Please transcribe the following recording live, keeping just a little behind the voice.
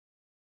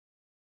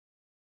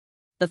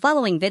The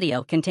following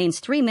video contains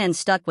 3 men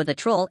stuck with a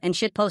troll and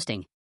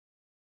shitposting.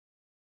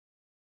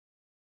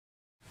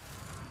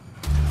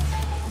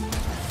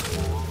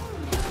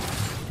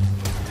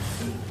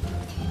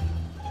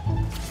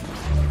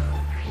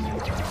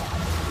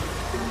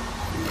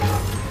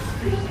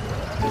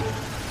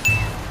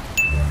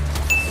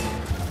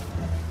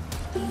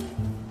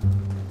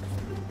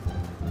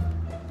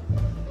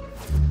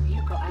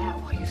 You got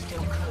out while you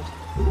still could.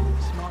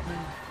 Smart move.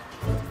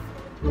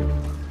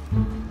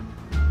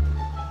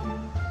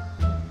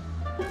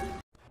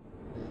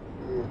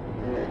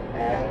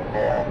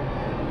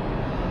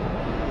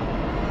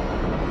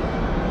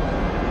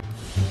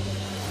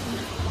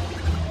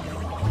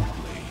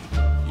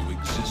 You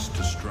exist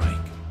to strike.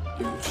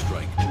 You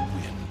strike to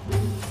win.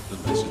 The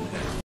lesson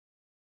ends.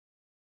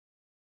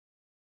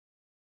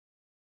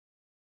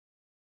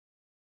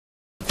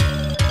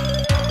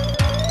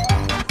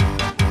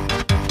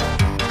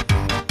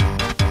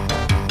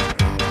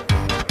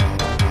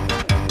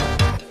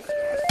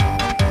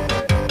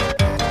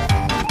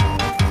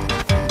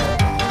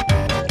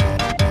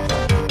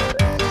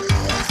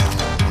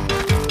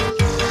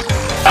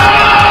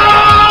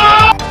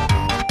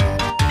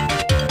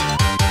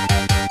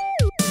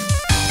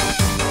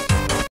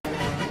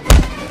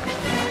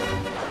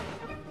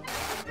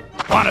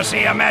 Want to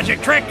see a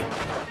magic trick?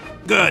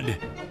 Good.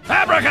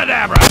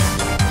 Abracadabra!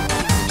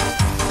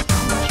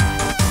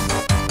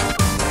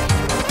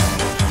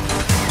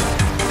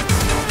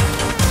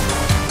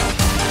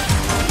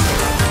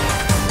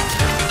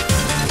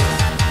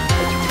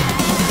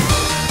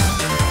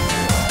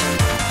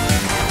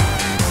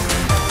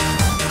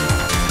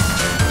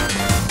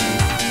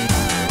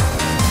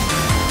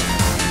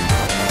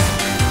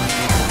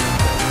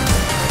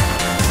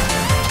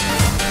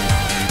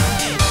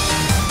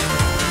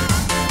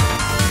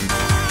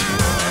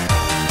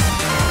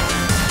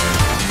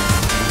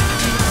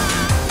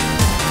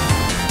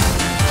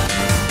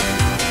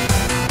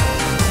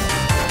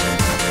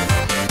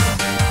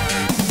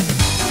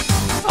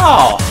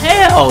 Oh,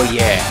 hell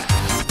yeah!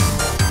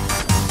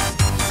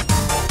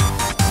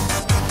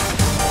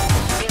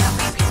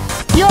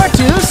 You're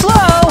too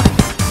slow!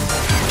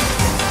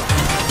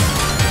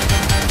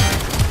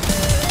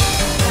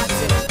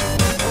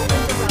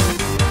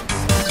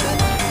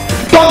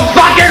 Don't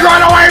fucking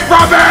run away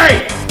from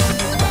me!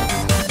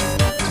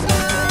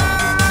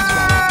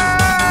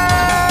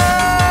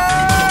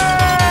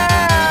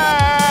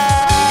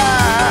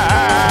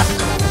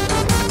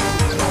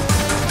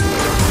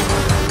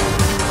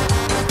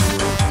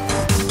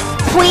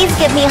 Please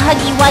give me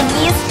huggy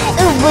wuggies.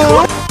 Ooh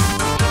woo.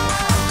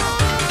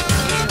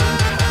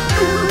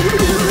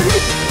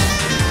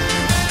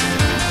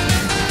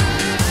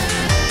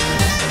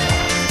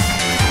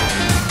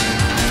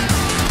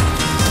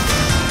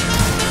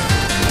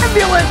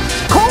 Ambulance!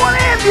 Call an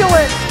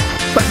ambulance!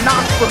 But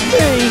not for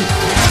me!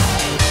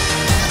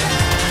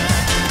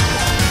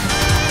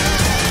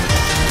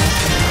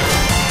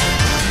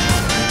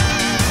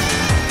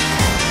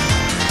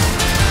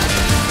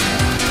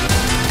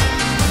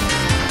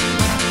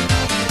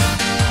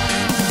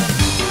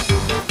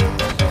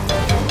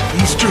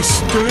 He's just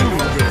standing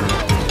there,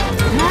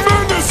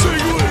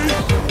 menacingly!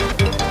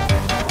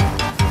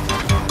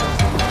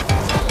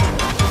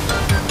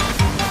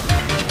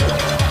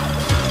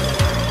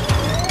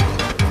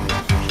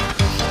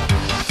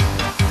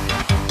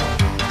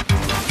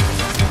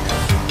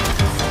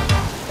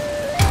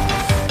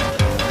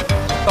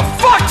 The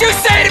fuck you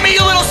say to me,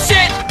 you little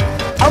shit?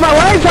 On my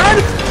way, son!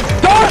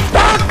 Door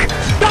stuck!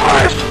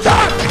 Door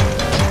stuck!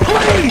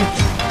 Please!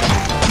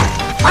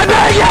 I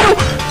beg you!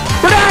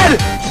 Brad!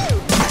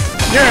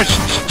 You're a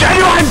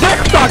genuine dick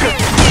sucker!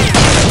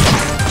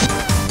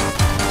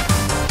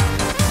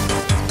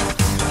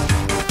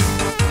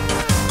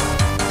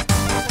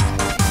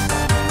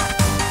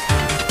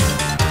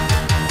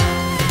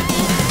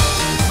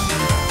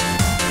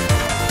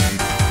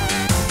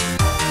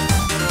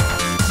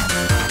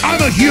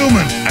 I'm a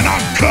human, and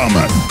I'm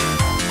coming!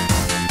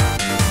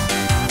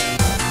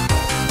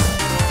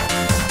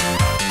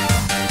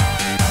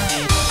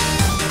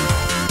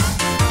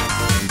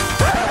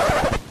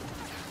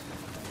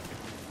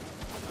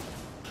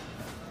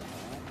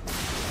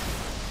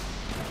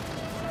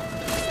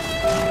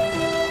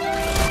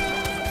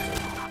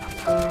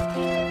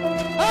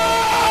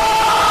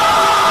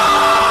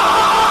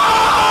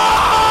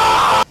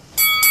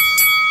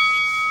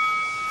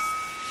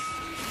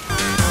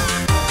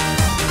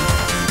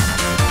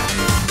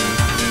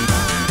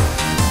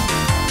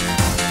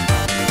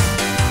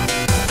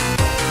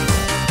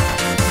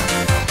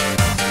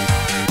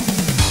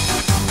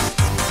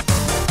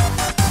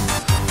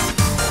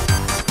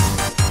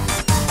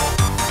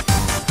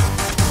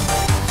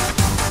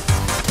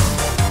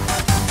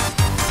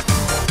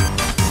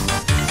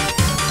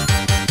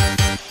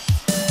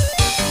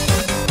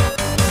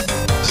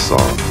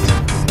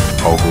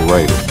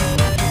 Overrated.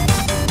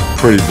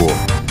 Pretty boy.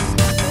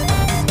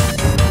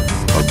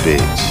 A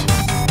bitch.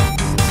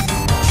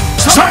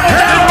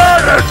 Smackdown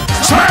murdered!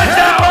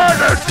 Smackdown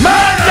murdered!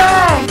 Man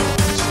down!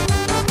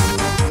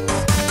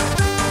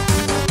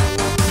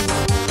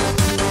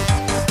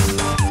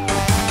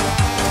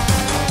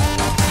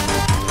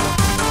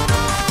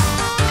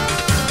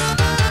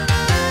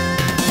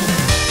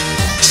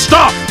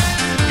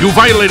 You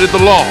violated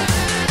the law.